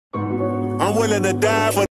willing to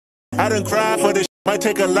die for this. I done cried for this. Might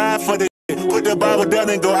take a life for this. Put the Bible down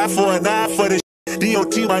and go eye for an eye for this.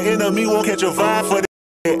 DOT, my enemy won't catch a vibe for this.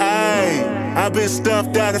 Aye, I've been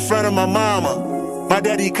stuffed out in front of my mama. My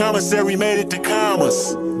daddy commissary made it to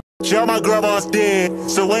commas. Y'all, my grandma's dead,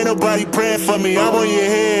 so ain't nobody praying for me. I'm on your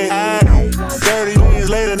head. 30 years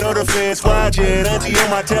later, no defense watching. Auntie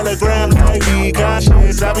on my telegram, like be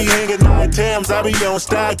cautious. I be hanging on Thames, I be on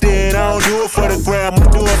Stockton. I don't do it for the gram, I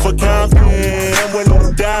do it for Compton. I'm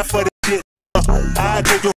willing to die for the shit. I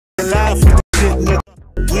take your life for the shit, nigga.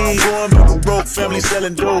 We ain't going back to broke, family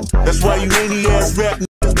selling dope. That's why you any ass rap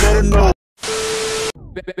niggas better know.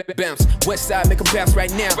 Bounce. West side, make 'em bounce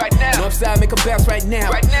right now. Right now. North side, make 'em bounce right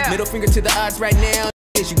now. Right now. Middle finger to the odds right now.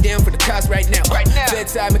 Is you down for the cause right now? Right now. Bed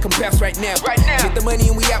side, make 'em bounce right now. Right now. Get the money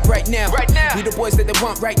and we out right now. Right now. We the boys that they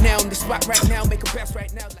want right now. In the spot right now, make 'em bounce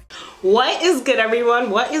right now. What is good, everyone?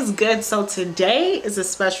 What is good? So today is a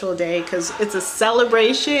special day because it's a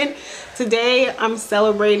celebration. Today I'm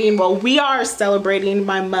celebrating, well, we are celebrating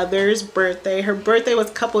my mother's birthday. Her birthday was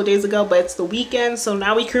a couple of days ago, but it's the weekend, so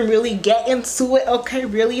now we can really get into it, okay?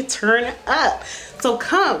 Really turn up. So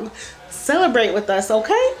come celebrate with us,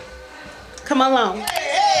 okay? Come along. Hey,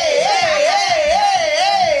 hey, hey,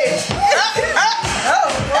 hey, hey, hey.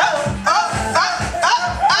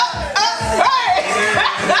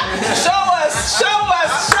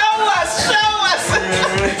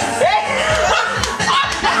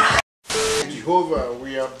 Jehovah,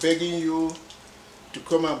 we are begging you to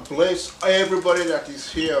come and bless everybody that is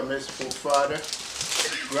here, merciful Father.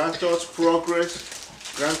 Grant us progress,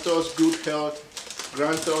 grant us good health,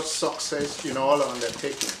 grant us success in all our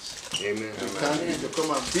undertakings. Amen. We thank you to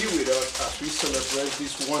come and be with us as we celebrate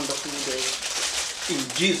this wonderful day. In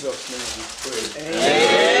Jesus' name we pray.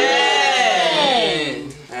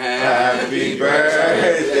 Amen. Happy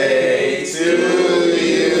birthday to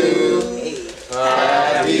you.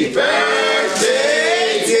 Happy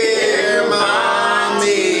birthday, dear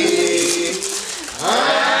mommy.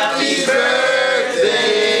 Happy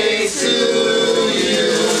birthday to you.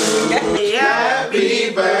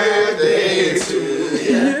 Happy birthday to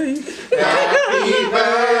you. Happy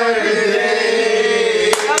birthday.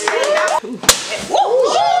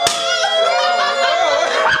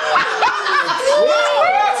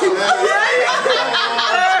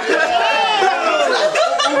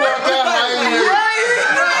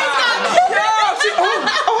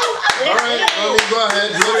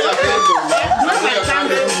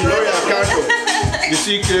 The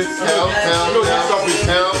secret,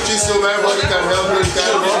 help. She's so everybody can help her.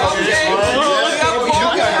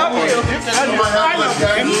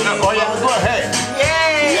 Oh yeah, go ahead.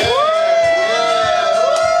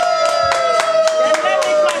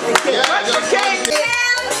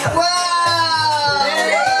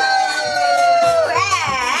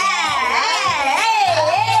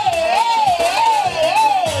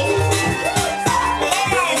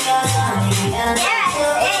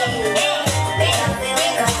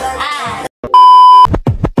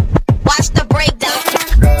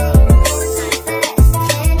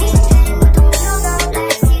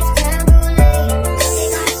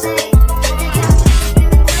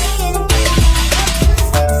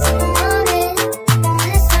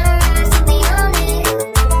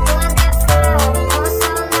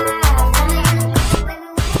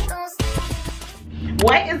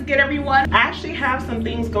 I actually have some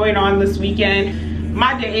things going on this weekend.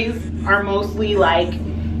 My days are mostly like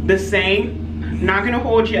the same. Not gonna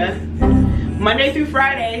hold you. Monday through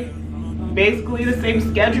Friday, basically the same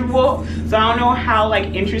schedule. So I don't know how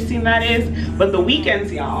like interesting that is. But the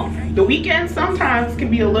weekends, y'all, the weekends sometimes can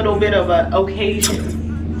be a little bit of an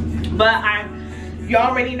occasion. But you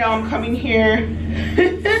already know I'm coming here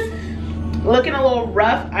looking a little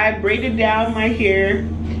rough. I braided down my hair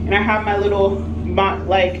and I have my little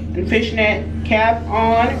like fishnet cap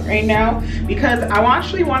on right now because I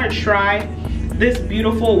actually want to try this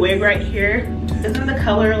beautiful wig right here. Isn't the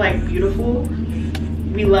color like beautiful?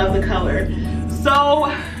 We love the color.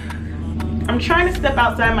 So I'm trying to step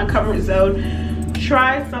outside my comfort zone,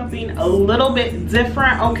 try something a little bit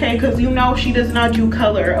different, okay? Because you know she does not do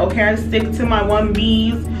color, okay? I stick to my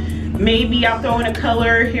 1Bs. Maybe I'll throw in a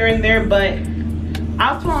color here and there, but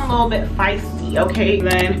I was feeling a little bit feisty, okay?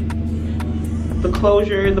 Then the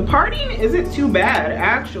closure, the parting isn't too bad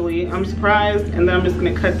actually. I'm surprised, and then I'm just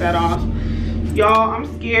gonna cut that off. Y'all, I'm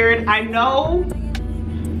scared. I know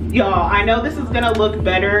this is gonna look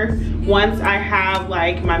better once I have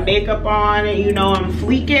like my makeup on and you know I'm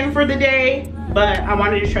fleeking for the day, but I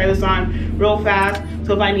wanted to try this on real fast.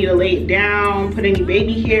 So if I need to lay it down, put any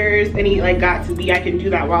baby hairs, any like got to be, I can do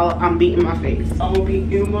that while I'm beating my face. I'll be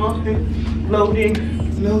in my loading.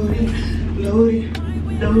 Loaded.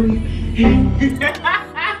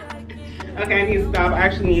 Okay, I need to stop. I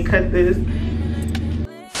actually need to cut this.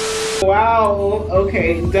 Wow,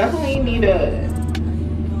 okay, definitely need a,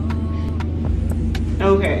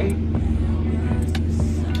 okay.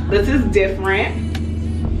 This is different.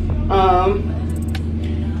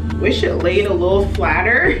 Wish it laid a little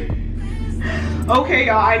flatter. Okay,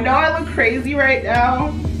 y'all, I know I look crazy right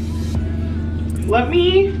now. Let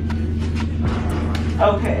me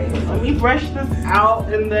brush this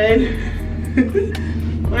out and then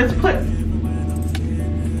let's put,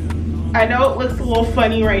 I know it looks a little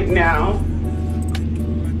funny right now,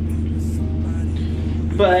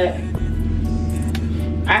 but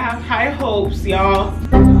I have high hopes, y'all.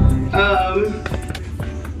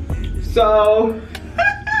 So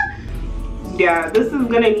yeah, this is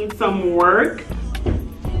gonna need some work,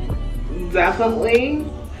 definitely.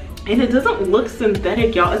 And it doesn't look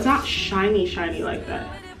synthetic, y'all. It's not shiny like that.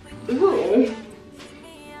 Ooh,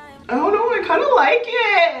 I don't know, I kind of like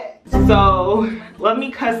it. So let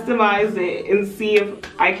me customize it and see if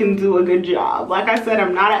I can do a good job. Like I said,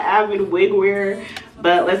 I'm not an avid wig wearer,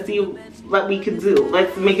 but let's see what we can do.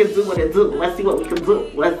 Let's make it do what it do. Let's see what we can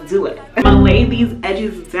do. Let's do it. I'm gonna lay these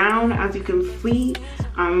edges down. As you can see,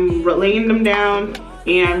 I'm laying them down,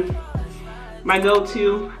 and my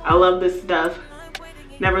go-to, I love this stuff,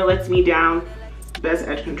 never lets me down, best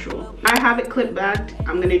edge control. I have it clipped back.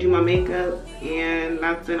 I'm gonna do my makeup, and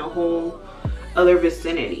that's in a whole other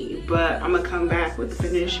vicinity, but I'm gonna come back with the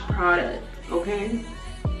finished product, okay?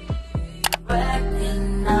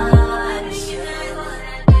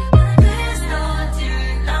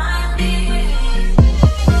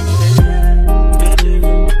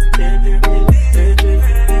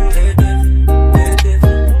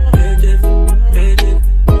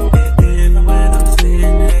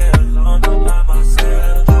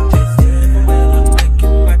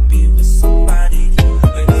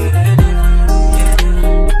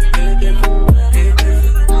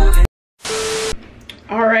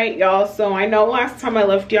 Y'all, so I know last time I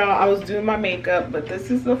left y'all I was doing my makeup, but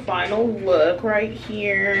this is the final look right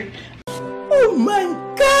here. Oh my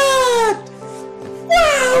god,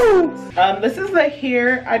 wow. This is the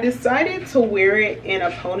hair. I decided to wear it in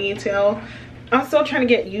a ponytail. I'm still trying to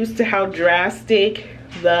get used to how drastic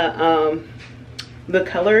the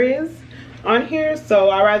color is on here,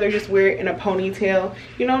 so I'd rather just wear it in a ponytail,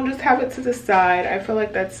 you know, just have it to the side. I feel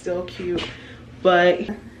like that's still cute, but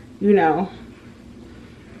you know,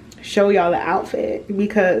 show y'all the outfit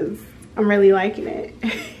because I'm really liking it.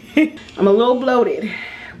 I'm a little bloated,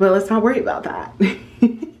 but let's not worry about that.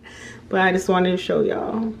 But I just wanted to show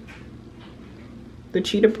y'all the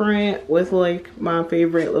cheetah print with like my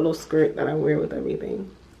favorite little skirt that I wear with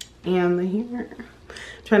everything, and the hair.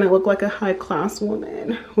 Trying to look like a high class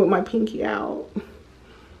woman with my pinky out.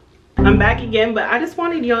 I'm back again, but I just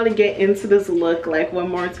wanted y'all to get into this look like one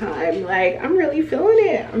more time. Like, I'm really feeling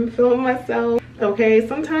it. I'm feeling myself. Okay,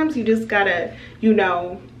 sometimes you just gotta, you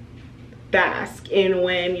know, bask in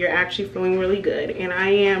when you're actually feeling really good, and I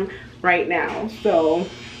am right now. So,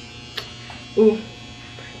 ooh,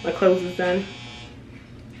 my clothes is done.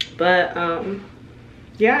 But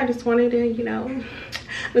yeah, I just wanted to, you know,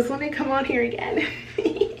 just wanted to come on here again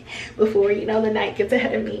before, you know, the night gets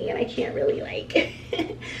ahead of me and I can't really like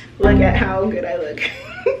look at how good I look.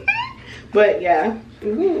 But yeah,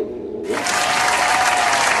 ooh.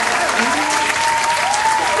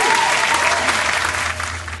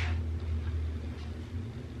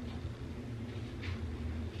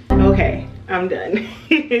 Okay, I'm done.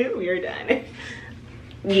 We're done.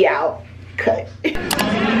 Yeah, cut.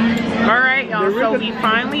 All right, y'all, so we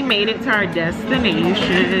finally made it to our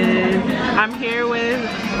destination. I'm here with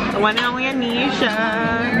the one and only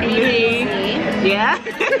Anisha. Hey. Yeah?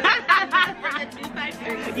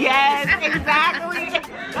 Yes, exactly.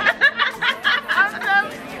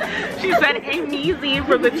 She said Amy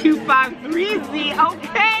from the 253Z.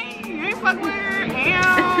 Okay, you ain't fucking with her. Ew.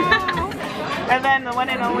 And then the one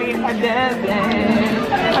and only Azaza.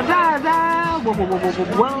 Whoa, whoa, whoa, whoa,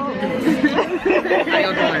 whoa. How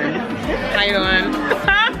you doing? How you doing?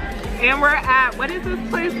 And we're at, what is this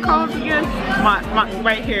place called again?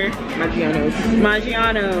 Right here. Maggiano's.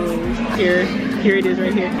 Maggiano's. Here it is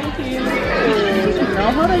right here. Thank you.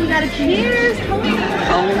 No, hold on, you gotta cheers.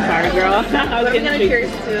 Oh, sorry, girl. I was gonna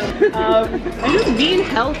cheers too. And just being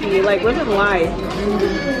healthy, like living life.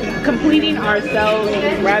 Completing ourselves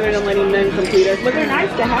rather than letting them complete us. But they're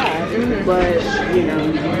nice to have. But, you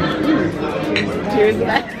know. Cheers to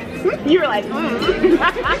that. You were like,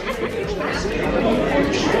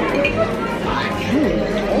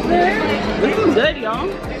 Okay. This is good, y'all.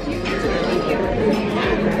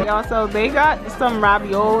 Also, they got some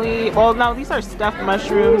ravioli. Well, no, these are stuffed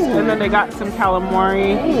mushrooms, and then they got some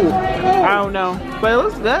calamari. I don't know, but it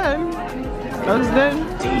looks good. It looks good.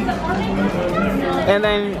 And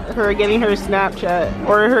then her getting her Snapchat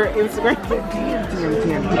or her Instagram.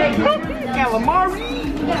 Calamari.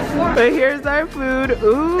 But here's our food.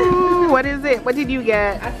 Ooh, what is it? What did you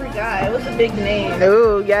get? I forgot. It was a big name.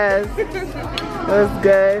 Ooh, yes. It was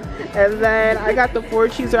good. And then I got the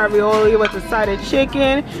 4-cheese ravioli with a side of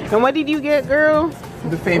chicken. And what did you get, girl?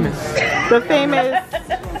 The famous. The famous.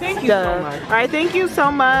 Thank you so much. All right, thank you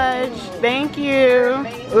so much. Thank you.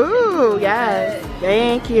 Ooh, yes.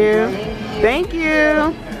 Thank you. Thank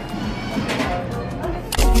you.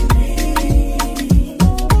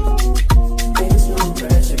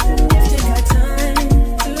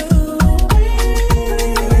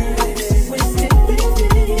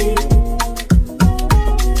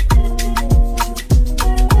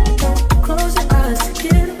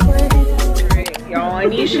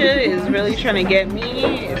 Anisha is really trying to get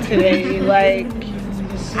me today. Like,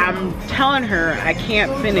 I'm telling her I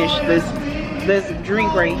can't finish this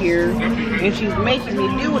drink right here, and she's making me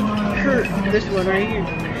do this one right here.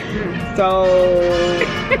 So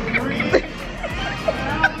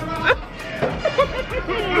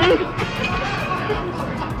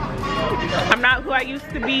I'm not who I used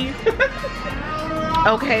to be.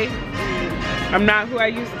 Okay, I'm not who I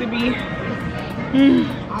used to be.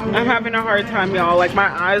 I'm having a hard time, y'all. Like, my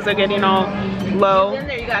eyes are getting all low. In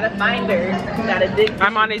there, you gotta find her. You gotta dig.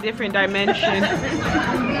 I'm on a different dimension.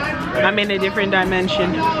 I'm in a different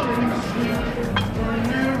dimension.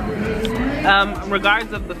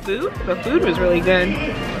 Regards of the food was really good.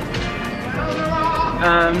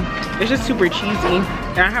 It's just super cheesy.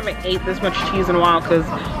 And I haven't ate this much cheese in a while because,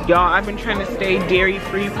 y'all, I've been trying to stay dairy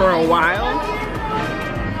free for a while.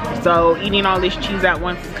 So eating all this cheese at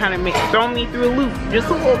once is kind of throwing me through a loop just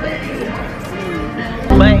a little bit.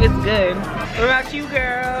 But it's good. What about you,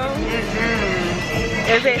 girl?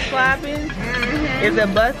 Is it slapping? Is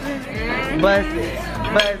it busting? Bust it.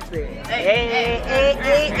 Bust it. Hey, hey,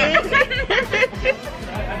 hey, hey.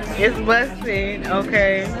 It's busting.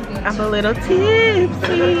 Okay. I'm a little tipsy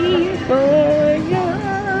for your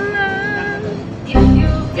love.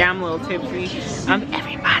 Yeah, I'm a little tipsy.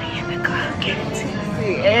 Everybody in the club getting tipsy.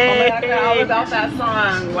 Hey. Oh my God, I was out that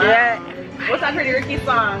song. Wow. Yeah. What's that Pretty Ricky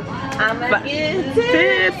song? I'm a get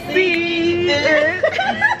tipsy.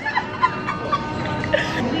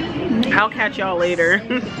 I'll catch y'all later.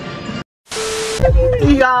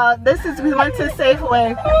 Y'all, we went to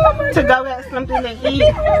Safeway to go get something to eat.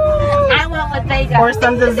 I want what they got. Or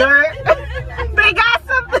some dessert. They got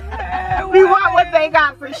something. We want what they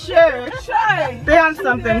got for sure. They on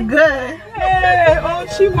something good.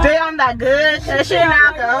 They on that good Russian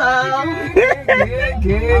alcohol.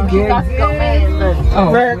 Good.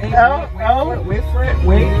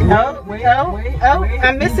 Oh,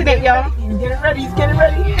 I'm missing it, y'all. Get it ready. He's getting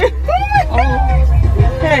ready.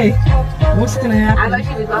 Hey, what's gonna happen? I thought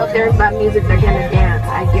she was out there about music. They're gonna dance.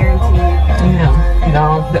 I guarantee you. Yeah, you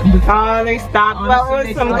know. Oh, they stopped. Well,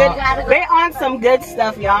 some good. They on some good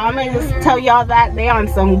stuff, y'all. I'm gonna just tell y'all that they on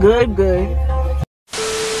some good.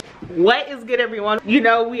 What is good, everyone? You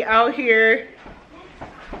know, we out here.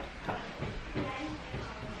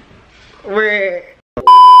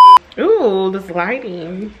 Ooh, this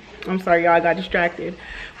lighting. I'm sorry, y'all, I got distracted.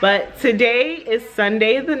 But today is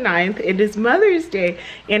Sunday the 9th. It is Mother's Day.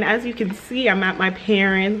 And as you can see, I'm at my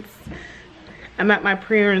parents'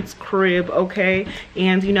 crib, okay?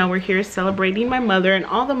 And you know, we're here celebrating my mother and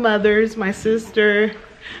all the mothers, my sister,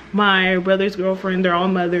 my brother's girlfriend, they're all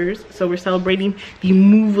mothers. So we're celebrating the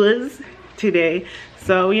movers today.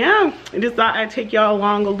 So yeah, I just thought I'd take y'all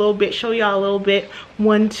along a little bit, show y'all a little bit, a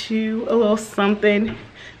little something,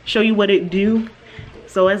 show you what it do.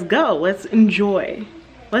 So let's go, let's enjoy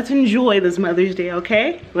this Mother's Day,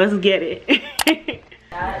 okay? Let's get it.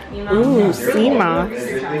 Ooh, sea moss.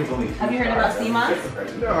 Have you heard about sea moss?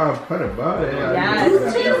 No, I've heard about it. Yeah,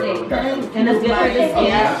 it's amazing. And it's good for the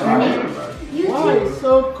skin. Wow, it's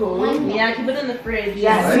so cool. Yeah, keep it in the fridge.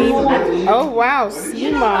 Yeah, oh wow,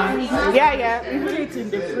 sea moss. Yeah. Put it in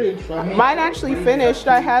the fridge for me. Mine actually finished.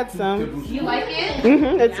 I had some. You like it?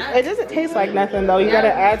 It doesn't taste like nothing though. You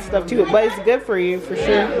gotta add stuff to it, but it's good for you for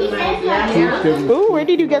sure. Ooh, where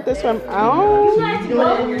did you get this from? Oh. How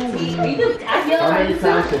many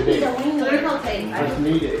times a day? Just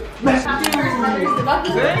need it.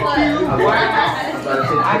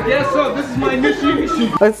 I guess so. This is my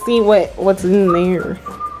initiation. Let's see what's in there.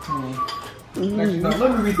 Let me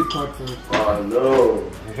read the card first. Oh no.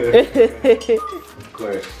 Of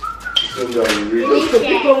course. The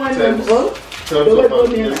people want them both?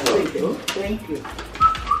 Thank you.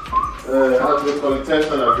 As the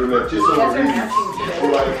contention agreement, just so we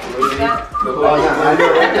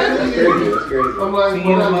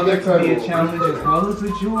being a mother can be a challenge as well as a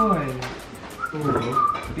joy.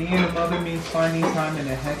 Being a mother means finding time in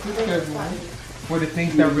a hectic schedule for the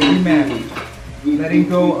things that really matter. Letting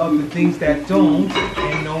go of the things that don't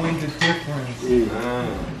and knowing the difference.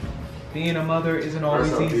 Being a mother isn't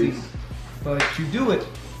always easy, but you do it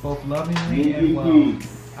both lovingly and well.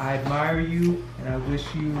 I admire you and I wish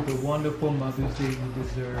you the wonderful Mother's Day you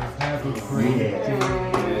deserve. Have a great day.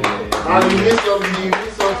 And you missed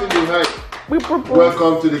something behind.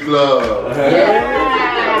 Welcome to the club.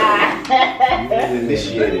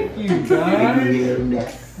 Initiated. You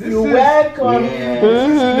guys. You're welcome. This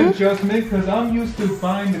is an adjustment because I'm used to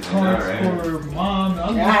buying the cards for mom. I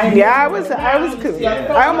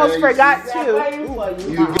almost forgot too.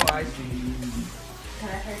 I see.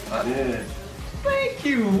 Thank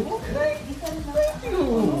you. Thank you.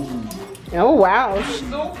 Oh wow.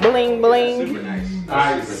 Bling bling.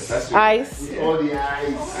 Ice. Ice. All the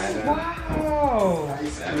ice. Wow.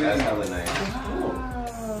 That's hella nice.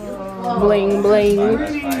 Bling bling.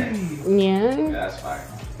 That's fire. Yeah. That's fire.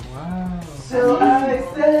 Wow. So I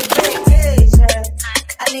said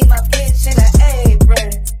I need my bitch in an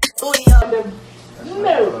apron.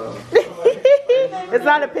 no. It's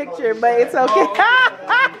not a picture, but it's okay.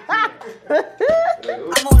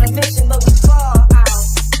 I'm on a mission, but we fall out.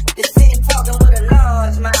 The city talking with a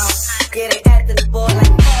large mouth. Yeah, they acting the boy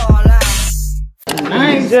like fall out.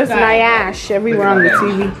 Nice. Just Nyash everywhere on the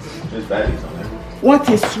TV. There's baddies on there. What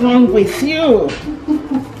is wrong with you?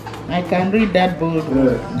 I can read that board.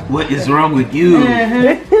 What is wrong with you?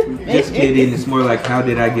 Just kidding. It's more like, how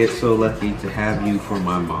did I get so lucky to have you for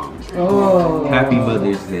my mom? Oh. Happy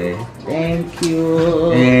Mother's Day. Thank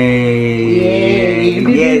you. Hey. Yeah, you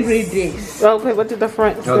didn't read this. Okay, what did the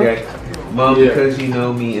front say? Okay. Mom, because you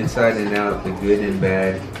know me inside and out, the good and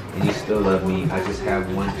bad, and you still love me, I just have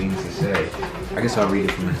one thing to say. I guess I'll read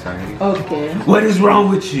it from inside. Okay. What is wrong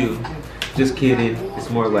with you? Just kidding. It's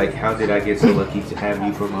more like, how did I get so lucky to have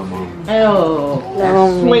you for my mom? Oh,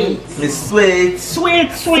 sweet. It's sweet.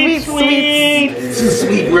 Sweet, sweet, sweet.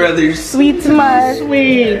 Sweet brothers. Sweet mud.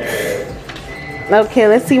 Sweet. Okay,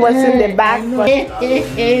 let's see what's in the back.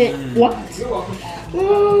 What?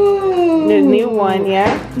 Ooh. The new one,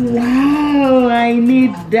 yeah? Wow, I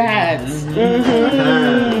need that.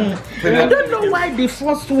 I don't know why the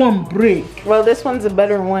first one break. Well, this one's a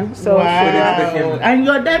better one. So wow. And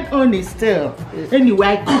your dad own is still. Anyway,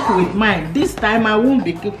 I cook with mine. This time I won't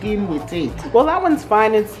be cooking with it. Well, that one's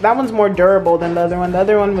fine. That one's more durable than the other one. The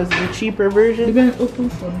other one was the cheaper version. You're gonna open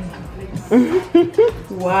for me.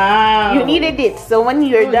 Wow. You needed it. So when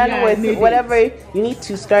you're done with whatever, you need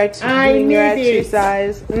to start doing your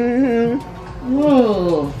exercise.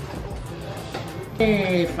 Whoa.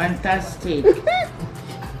 Hey, fantastic.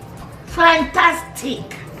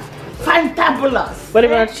 Fantastic. Fantabulous. What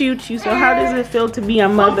about you, Chu? So how does it feel to be a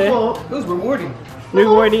mother? It was rewarding.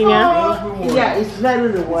 Rewarding, yeah? Yeah, it's very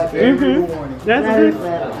rewarding. That's good.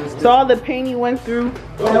 So all the pain you went through,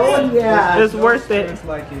 it's worth it. It's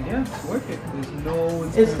like it, yeah, it's worth it. There's no...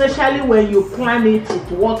 Especially when you plan it,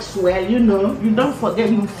 it works well, you know. You don't forget,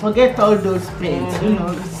 you forget all those pains, you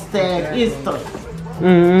know, it's history.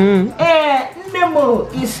 Nemo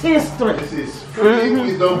is history. This is free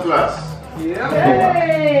wisdom class. Yeah.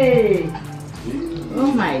 Hey!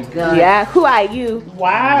 Oh my God. Yeah, who are you?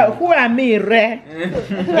 Wow, who are me, Re?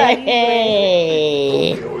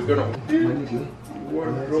 Hey!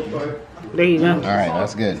 There you go. All right,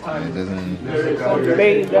 that's good. It doesn't.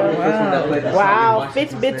 There you go. Wow,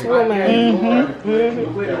 Fitbit woman.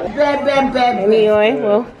 Anyway,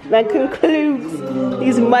 well, that concludes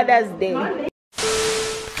these Mother's Day.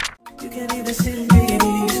 You can't even see me.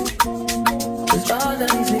 Cause all that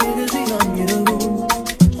these niggas be on you.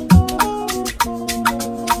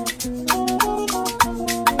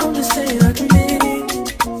 I'm just saying I can be.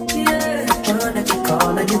 Yeah, the one that you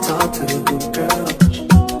call and you talk to, girl.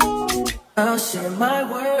 I'll share my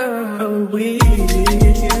world with you.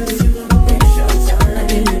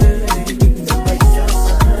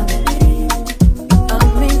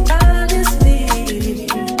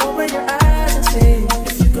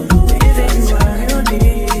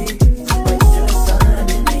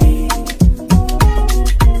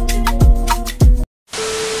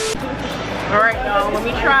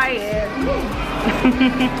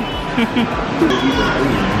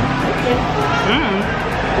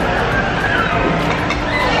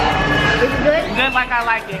 It's good? Good like I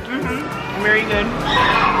like it. Very good.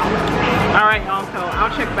 Alright y'all, so I'll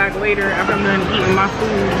check back later after I'm done eating my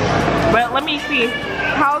food. But let me see.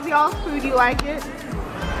 How's y'all's food? You like it?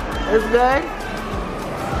 It's good?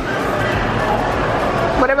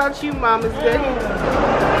 What about you, Mom? It's good?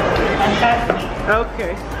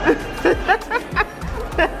 Okay.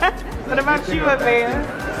 What about you, Avea?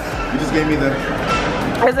 You just gave me the...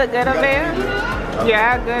 Is it good, Avea?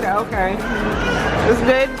 Yeah, good. Okay. It's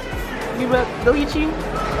good? You Luigi?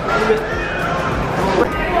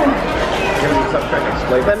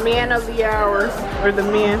 The man of the hour. Or the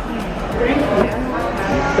man.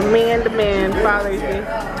 The man, Father's Day.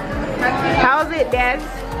 How's it, Dad?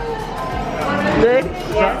 Good?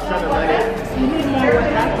 Yeah.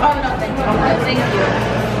 Oh, no, thank you. Thank you.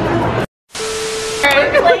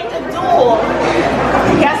 We're playing a duel.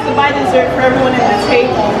 He has to buy dessert for everyone at the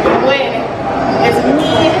table. Win. It's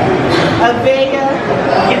me, Avea,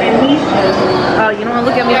 and Anisha. Oh, you don't want to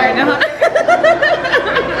look at me right now?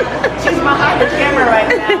 She's behind the camera right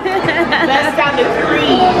now. That's down to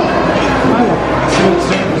 3.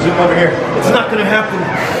 Zoom over here. It's not gonna happen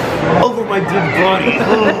over my dead body.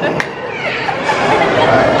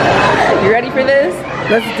 You ready for this?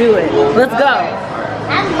 Let's do it. Let's go.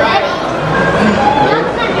 I'm ready.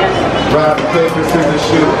 Rock, paper, scissors,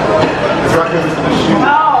 shoot. It's rock, paper, scissors, shoot.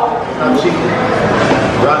 No. I'm cheating.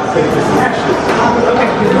 Rock, paper, scissors, shoot. Rock,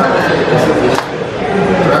 paper, scissors, shoot.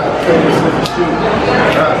 Rock, paper, scissors, shoot.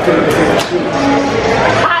 Rock, paper, scissors, shoot.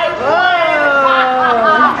 I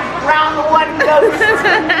won. Round 1 goes to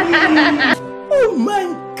me. Oh my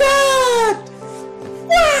God!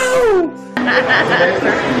 Wow!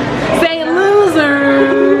 Say loser.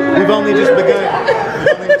 We've only just begun.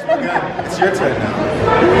 It's your turn now.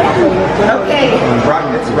 Okay. Rock,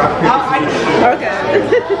 it's rock, paper, scissors, shoot. Okay.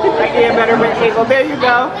 I get a better angle. There you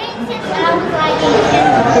go.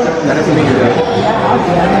 That doesn't mean you're done.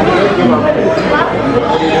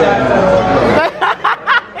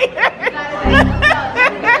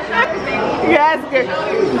 Yes, good.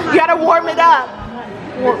 You gotta warm it up.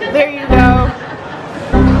 There you go.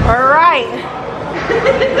 All right.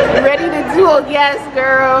 Ready to duel? Yes,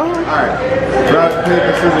 girl. All right. Rock,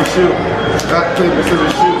 paper, scissors, shoot. Rock, paper,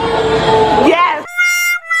 scissors, shoot. Yes.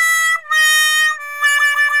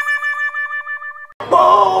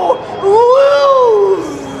 Oh,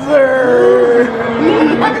 loser.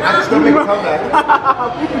 I can still make a comeback.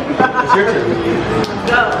 It's your turn.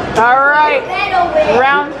 All right.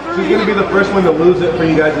 Round 3. Who's gonna be the first one to lose it for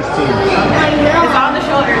you guys' team? It's on the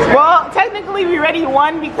shoulders. Well, technically we already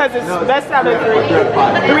won because it's best out of 3.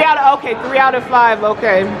 3 out of, okay, 3 out of 5,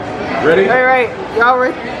 okay. Ready? All right, y'all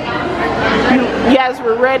ready? Yes,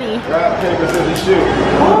 we're ready. Rock, paper, scissors, shoot.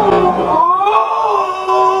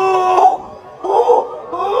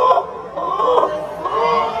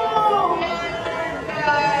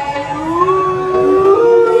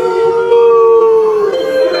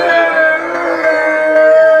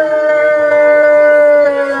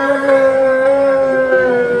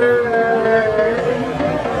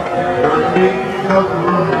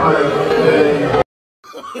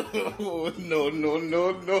 No, no,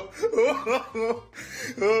 no, no.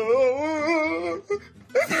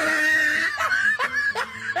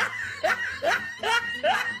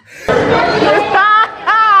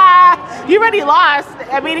 You already lost.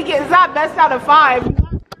 I mean, it's not best out of 5. I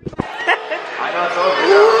know it's over.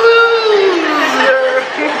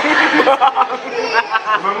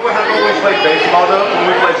 Remember what happened when we played baseball though? When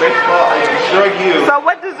we played baseball, I destroyed you. So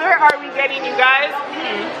what dessert are we getting, you guys?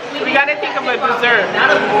 We gotta think of a dessert.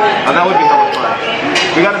 And that would be hella fun.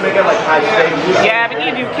 We gotta make it like high stakes. Yeah, we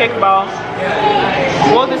need to do kickball.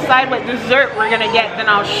 We'll decide what dessert we're gonna get, then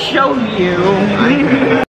I'll show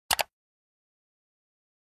you.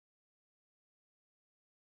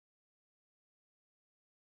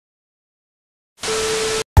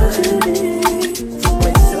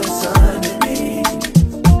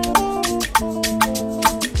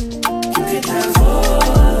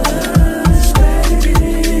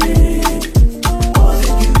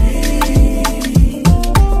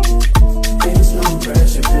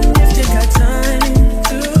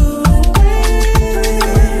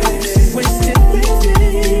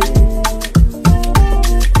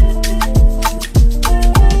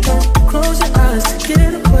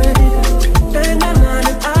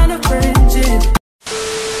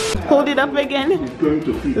 Up again.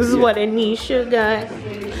 This is what Anisha got.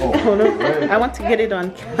 Hold on. I want to get it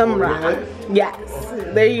on camera. Yes.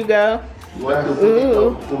 There you go.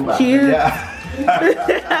 Ooh, cute.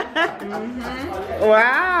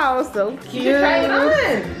 Wow, so cute.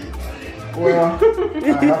 Well, I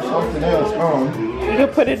have something else on. You can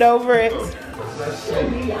put it over it. Let's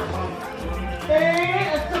see.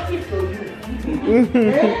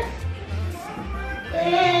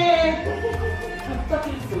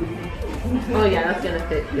 Oh yeah, that's gonna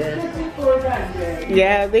fit good.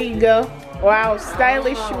 Yeah, there you go. Wow,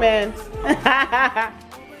 stylish man.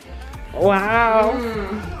 Wow.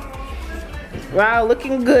 Wow,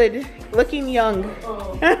 looking good. Looking young.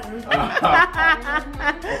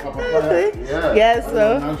 Yes,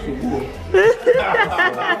 so.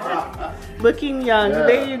 Looking young.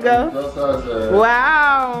 There you go.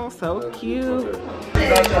 Wow, so cute.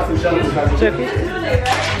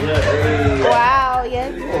 Wow,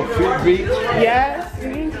 yes. Yes.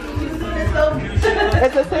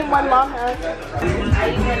 It's the same one mom has.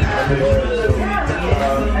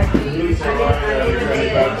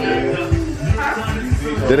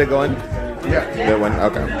 Did it go in? Yeah. That one?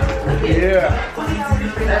 Okay. Yeah.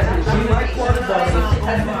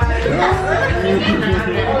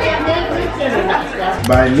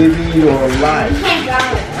 By living your life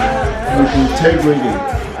with integrity,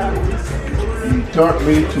 you taught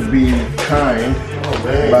me to be kind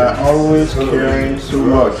by always caring so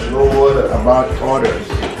much about others.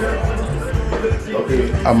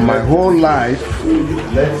 And my whole life,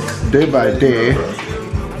 day by day,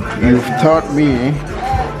 you've taught me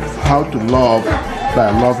how to love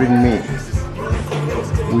by loving me.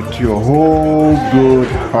 With your whole good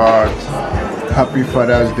heart, happy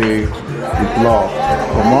Father's Day with love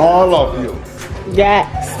from all of you. Yes.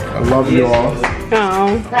 I love you all.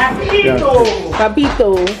 Oh.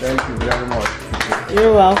 Papito. Thank you very much.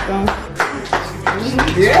 You're welcome.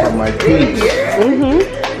 For my kids.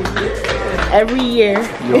 Every year.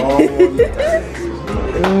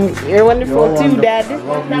 You're wonderful too, Dad. I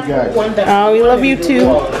love you guys. Oh, we love you too.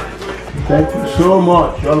 Thank you so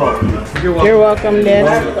much, all of you. You're welcome, Dad.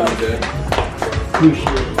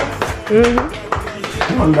 Appreciate it.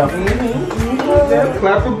 Wonderful.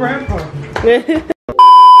 Clap for Grandpa.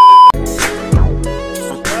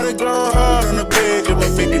 Gotta go hard on the page of my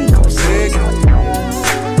thinking I'm sick.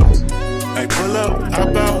 I pull up,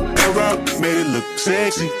 hop out, go out, made it look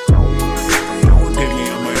sexy. Hit me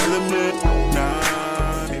on my element.